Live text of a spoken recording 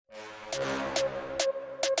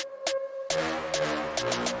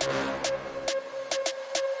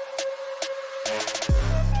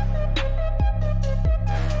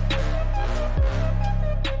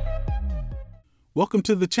Welcome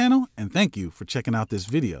to the channel and thank you for checking out this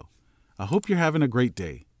video. I hope you're having a great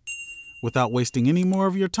day. Without wasting any more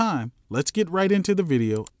of your time, let's get right into the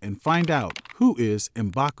video and find out who is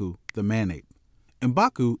MBaku the Man-Ape.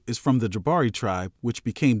 MBaku is from the Jabari tribe, which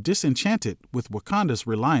became disenchanted with Wakanda's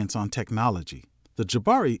reliance on technology. The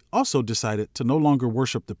Jabari also decided to no longer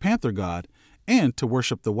worship the panther god and to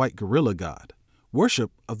worship the white gorilla god.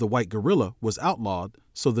 Worship of the white gorilla was outlawed,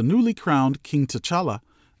 so the newly crowned King T'Challa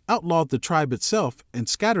outlawed the tribe itself and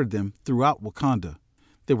scattered them throughout Wakanda.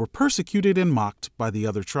 They were persecuted and mocked by the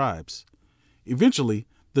other tribes. Eventually,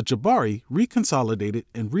 the Jabari reconsolidated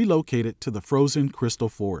and relocated to the frozen crystal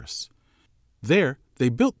forests. There, they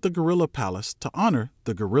built the Gorilla Palace to honor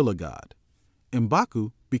the gorilla god.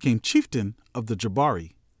 MBaku became chieftain of the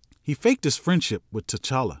Jabari. He faked his friendship with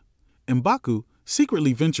T'Challa. MBaku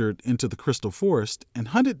secretly ventured into the crystal forest and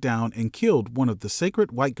hunted down and killed one of the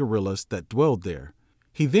sacred white gorillas that dwelled there.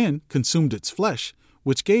 He then consumed its flesh,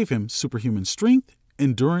 which gave him superhuman strength,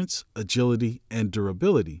 endurance, agility, and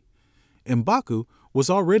durability. MBaku was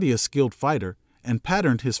already a skilled fighter and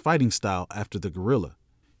patterned his fighting style after the gorilla.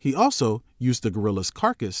 He also used the gorilla's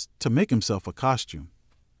carcass to make himself a costume.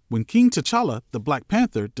 When King T'Challa, the Black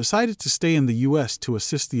Panther, decided to stay in the U.S. to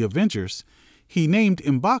assist the Avengers, he named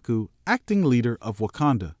MBaku acting leader of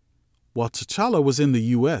Wakanda. While T'Challa was in the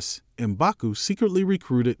U.S., MBaku secretly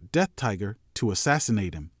recruited Death Tiger to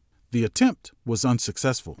assassinate him. The attempt was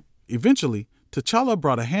unsuccessful. Eventually, T'Challa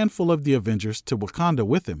brought a handful of the Avengers to Wakanda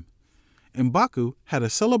with him. MBaku had a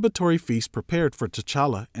celebratory feast prepared for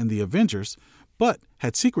T'Challa and the Avengers, but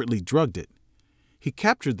had secretly drugged it. He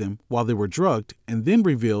captured them while they were drugged and then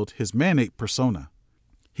revealed his Man-Ape persona.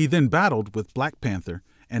 He then battled with Black Panther,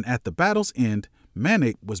 and at the battle's end,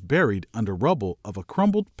 Man-Ape was buried under rubble of a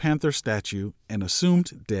crumbled panther statue and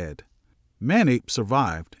assumed dead. Man-Ape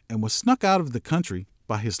survived and was snuck out of the country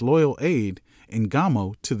by his loyal aide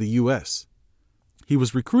Ngamo to the U.S. He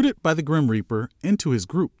was recruited by the Grim Reaper into his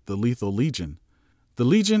group, the Lethal Legion. The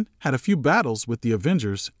Legion had a few battles with the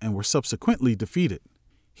Avengers and were subsequently defeated.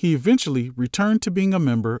 He eventually returned to being a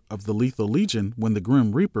member of the Lethal Legion when the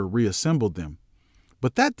Grim Reaper reassembled them.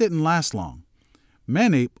 But that didn't last long.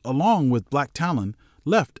 Man-Ape, along with Black Talon,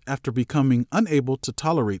 left after becoming unable to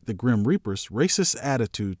tolerate the Grim Reaper's racist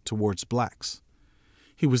attitude towards blacks.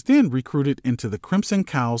 He was then recruited into the Crimson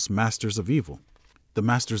Cowl's Masters of Evil. The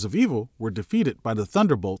Masters of Evil were defeated by the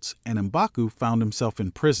Thunderbolts, and MBaku found himself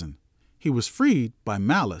in prison. He was freed by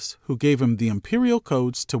Malice, who gave him the Imperial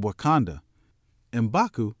Codes to Wakanda.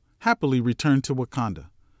 MBaku happily returned to Wakanda.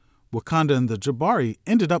 Wakanda and the Jabari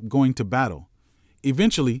ended up going to battle.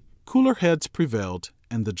 Eventually, cooler heads prevailed,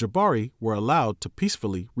 and the Jabari were allowed to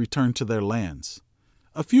peacefully return to their lands.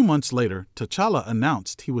 A few months later, T'Challa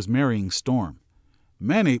announced he was marrying Storm.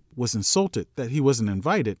 Man-Ape was insulted that he wasn't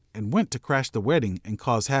invited and went to crash the wedding and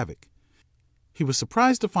cause havoc. He was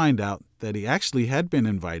surprised to find out that he actually had been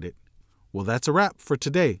invited. Well, that's a wrap for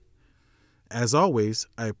today. As always,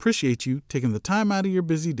 I appreciate you taking the time out of your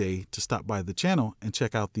busy day to stop by the channel and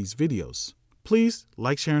check out these videos. Please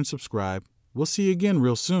like, share, and subscribe. We'll see you again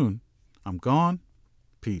real soon. I'm gone.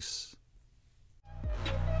 Peace.